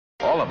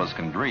All of us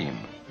can dream,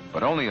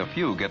 but only a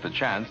few get the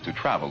chance to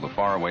travel to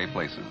faraway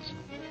places.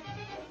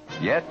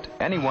 Yet,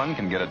 anyone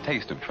can get a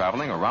taste of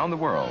traveling around the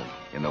world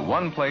in the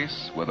one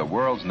place where the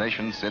world's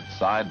nations sit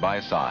side by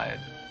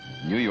side,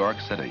 New York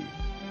City.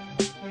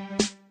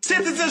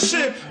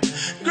 Citizenship,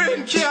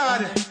 green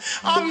card,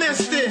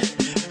 amnesty,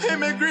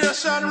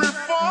 immigration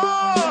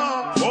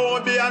reform. Oh,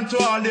 be unto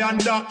all the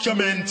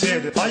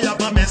undocumented. I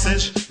have a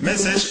message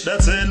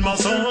that's in my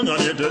song. I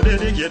need to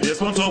dedicate this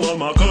one to all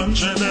my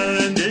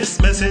countrymen. This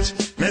message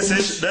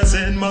that's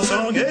in my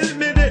song. Help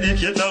me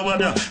dedicate that one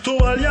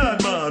to all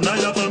yard man. I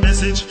have a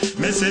message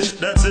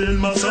that's in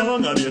my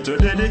song. I need to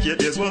dedicate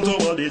this one to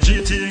all the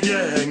GT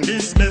gang.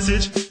 This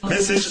message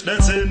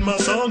that's in my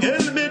song.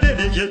 Help me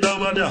dedicate that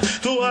one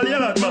to all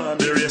yard man.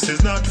 The race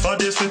is not for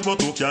this fit,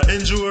 but who can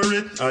endure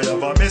it? I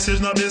have a message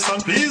now, this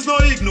song, please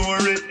don't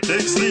ignore it.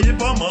 Take sleep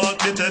and mark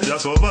the test, your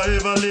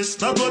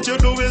survivalist. Not what you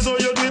do is how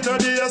you do it, or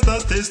the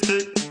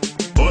statistic.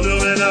 But the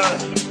winner,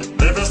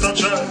 never stop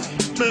trying.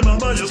 My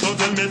mama used to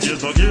tell me,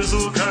 tears no gears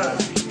so cry.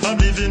 I'm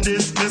leaving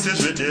this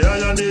message with the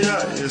eye and the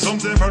eye. Some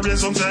say for rain,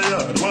 some say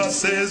yard. What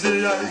says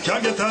the eye?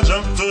 Can't get a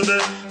job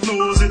today,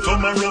 lose it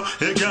tomorrow.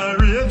 It can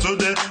rain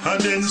today,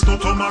 and then snow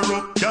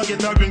tomorrow. Can't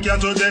get a green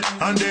card today,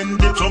 and then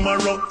dip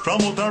tomorrow.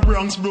 From outer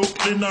Bronx,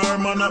 Brooklyn, or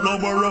man at no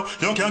borough.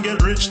 You can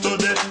get rich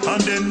today,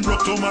 and then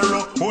broke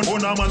tomorrow.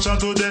 Own a mansion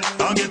today,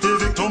 and get a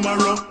Vic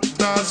tomorrow.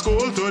 Start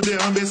school today,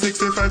 and be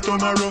 65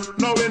 tomorrow.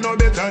 Now we know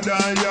better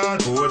than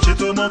yard. Coach it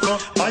to Moko.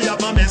 I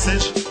have a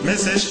message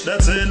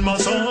that's in my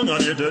song. I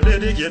need to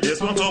dedicate this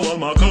one to all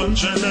my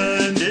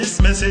countrymen. This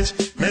message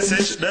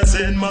that's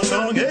in my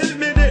song. Help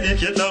me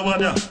dedicate that one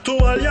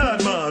to all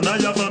yard man.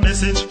 I have a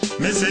message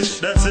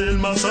that's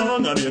in my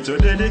song. I need to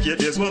dedicate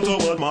this one to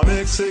all my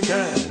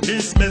Mexican.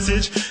 This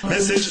message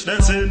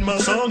that's in my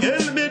song.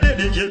 Help me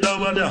dedicate that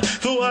one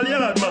to all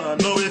yard man.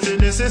 Now if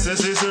it is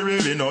necessary,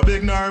 we no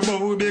big nor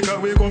bow, because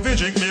we come fi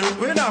drink milk.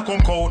 We not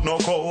come cold no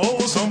cow. Oh,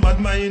 some bad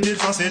minded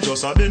fussy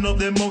just a bend up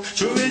them mouth.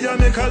 Show we ya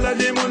make all of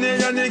the money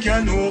and they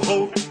can know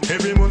how.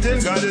 Every mountain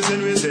God is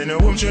in, we send a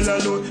home chill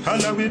alone.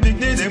 All of we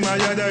picnic them a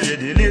yard are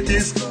the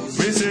latest.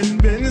 We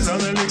send Benz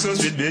and a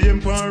Lexus with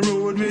BM pan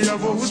road. We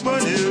have a house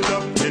pan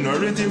hilltop. We no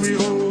renting we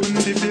own.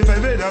 55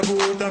 head a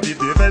goat and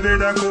 55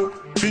 head a cow.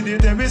 Feed the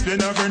time we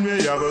spend a friend,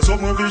 we have a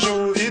something for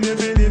show. Even if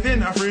we live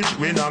in a fridge,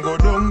 we not go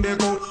down the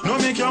coat. No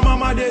make your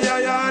mama dey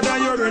a yard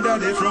and your brother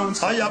dey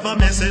front. I have a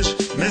message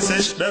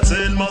that's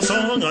in my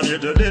song. I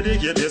need to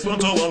dedicate this one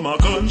to all my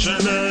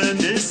countrymen.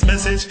 This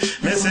message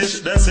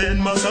that's in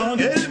my song.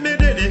 Help me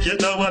dedicate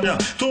that one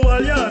to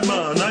all yard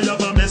man. I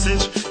have a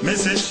message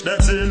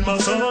that's in my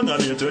song. I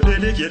need to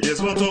dedicate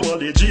this one to all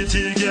the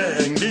GT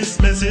gang.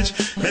 This message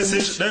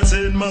that's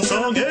in my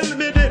song. Help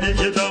me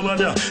dedicate that one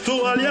to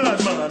all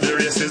yard man. The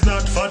race is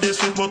not for this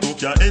fit, but who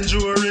can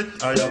endure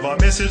it? I have a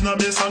message now,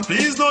 my son,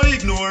 please don't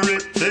ignore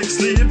it. Take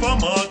sleep and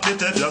mark the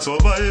test, your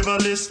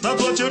survivalist. Not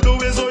what you do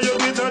is how you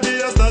do it, or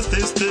the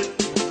statistic.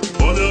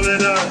 But the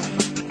winner,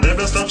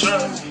 never stop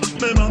trying.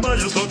 My mama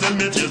used to tell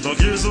me, tears no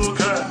gears so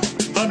cry.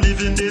 I'm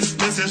leaving this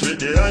message with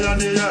the eye and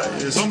the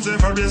eye. Some say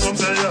for rain, some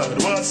say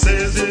yard. What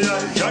says the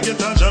eye? Can't get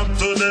a job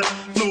today,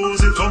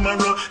 lose it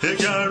tomorrow. It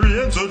can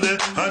rain today,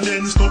 and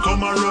then snow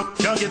tomorrow.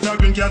 Can't get a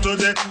green card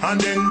today, and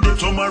then dip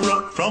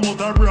tomorrow. From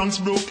outer Bronx,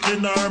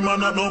 Brooklyn, or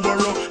man at no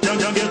borough. You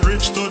can get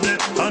rich today,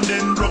 and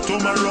then broke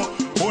tomorrow.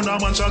 Own a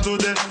mansion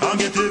today, and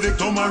get a Vic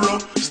tomorrow.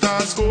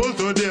 Start school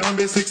today, and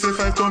be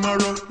 65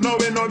 tomorrow. Now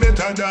we know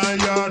better than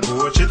yard.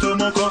 Coach it to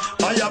Moko.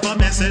 I have a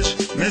message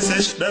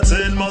that's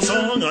in my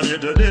song. I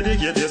need to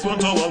dedicate this one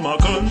to all my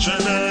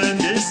countrymen.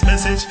 This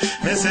message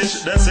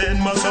that's in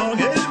my song.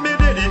 Help me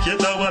dedicate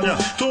that one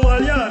to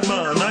all yard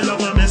man. I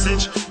have a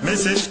message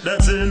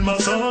that's in my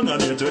song. I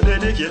need to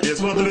dedicate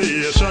this one to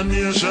Asian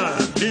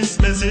nation. This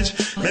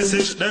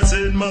message that's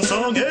in my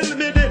song. Help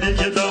me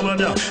dedicate that one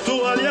to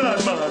all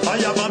yard man. I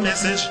have a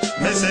message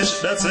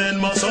that's in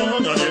my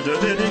song. I need to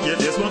dedicate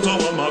this one to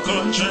all my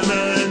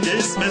countrymen.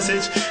 This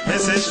message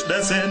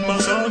that's in my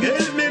song.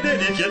 Help me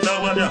dedicate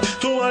that one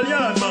to all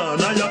yard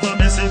man. I have a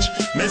message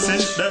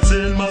that's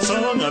in my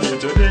song. I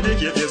need to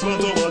dedicate this one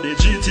to all the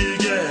GT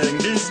gang.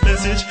 This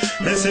message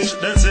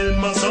that's in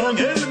my song.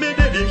 Help me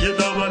dedicate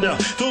that one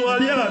to all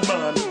yard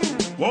man.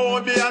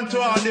 Woe be unto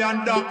all the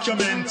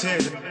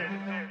undocumented.